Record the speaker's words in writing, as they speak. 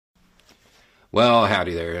Well,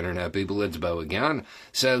 howdy there, Internet people. It's Bo again.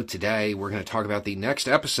 So today we're going to talk about the next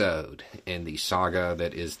episode in the saga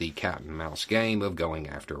that is the cat and mouse game of going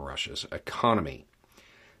after Russia's economy.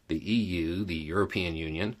 The EU, the European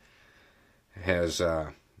Union, has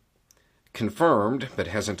confirmed, but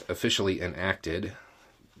hasn't officially enacted,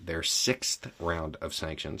 their sixth round of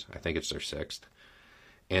sanctions. I think it's their sixth.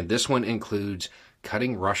 And this one includes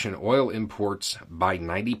cutting Russian oil imports by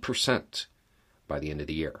 90% by the end of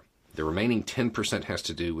the year. The remaining 10% has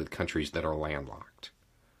to do with countries that are landlocked.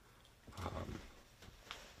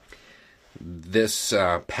 This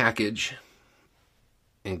package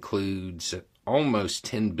includes almost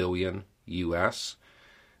 $10 billion US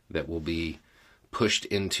that will be pushed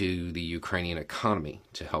into the Ukrainian economy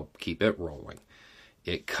to help keep it rolling.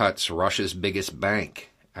 It cuts Russia's biggest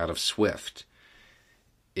bank out of SWIFT.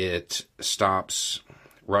 It stops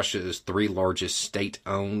Russia's three largest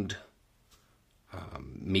state-owned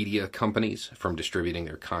media companies from distributing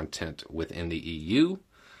their content within the EU.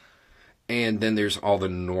 And then there's all the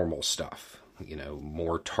normal stuff,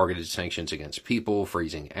 more targeted sanctions against people,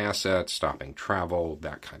 freezing assets, stopping travel,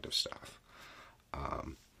 that kind of stuff.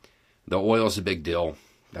 The oil is a big deal.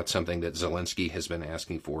 That's something that Zelensky has been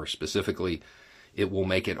asking for specifically. It will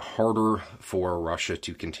make it harder for Russia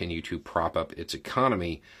to continue to prop up its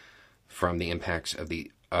economy from the impacts of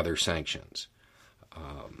the other sanctions.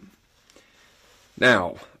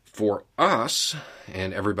 Now, for us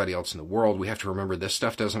and everybody else in the world, we have to remember this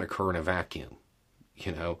stuff doesn't occur in a vacuum.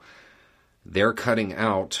 They're cutting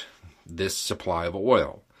out this supply of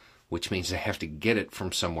oil, which means they have to get it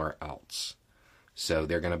from somewhere else. So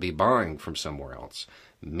they're going to be buying from somewhere else.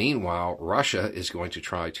 Meanwhile, Russia is going to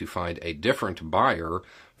try to find a different buyer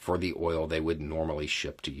for the oil they would normally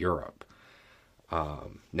ship to Europe.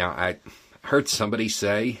 Now, I heard somebody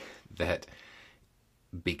say that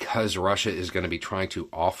because Russia is going to be trying to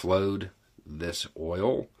offload this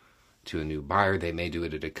oil to a new buyer, they may do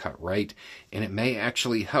it at a cut rate, and it may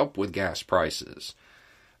actually help with gas prices.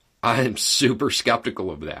 I'm super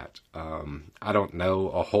skeptical of that. I don't know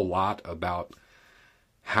a whole lot about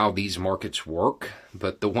how these markets work,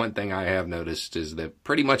 but the one thing I have noticed is that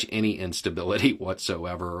pretty much any instability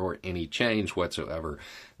whatsoever or any change whatsoever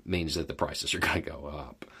means that the prices are going to go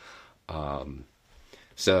up.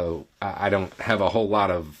 So I don't have a whole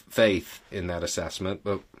lot of faith in that assessment,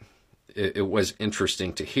 but it was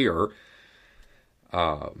interesting to hear.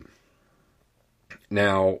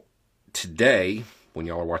 Now, today, when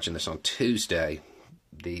y'all are watching this on Tuesday,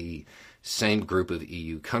 the same group of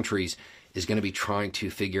EU countries is going to be trying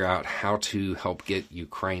to figure out how to help get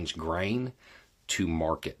Ukraine's grain to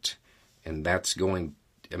market. And that's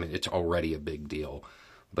it's already a big deal,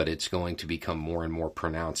 but it's going to become more and more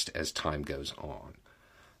pronounced as time goes on.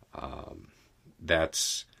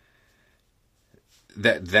 That's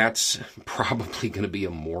probably going to be a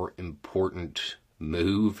more important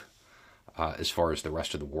move as far as the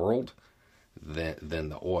rest of the world than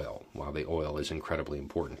the oil, while the oil is incredibly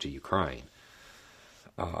important to Ukraine.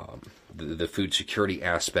 The food security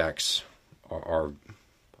aspects are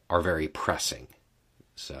very pressing.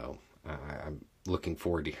 So I'm looking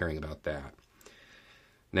forward to hearing about that.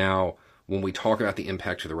 Now, when we talk about the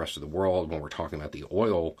impact to the rest of the world, when we're talking about the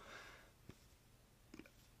oil,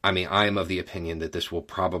 I am of the opinion that this will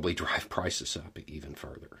probably drive prices up even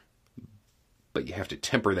further. But you have to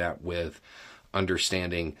temper that with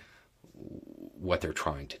understanding what they're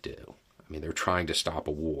trying to do. They're trying to stop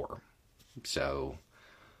a war. So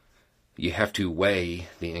you have to weigh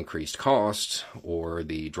the increased cost or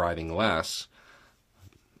the driving less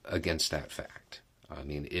against that fact.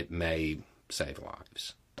 It may save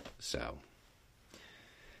lives. So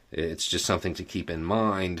it's just something to keep in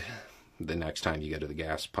mind the next time you go to the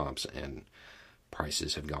gas pumps and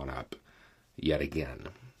prices have gone up yet again.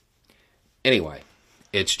 Anyway,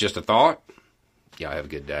 it's just a thought. Y'all have a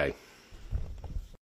good day.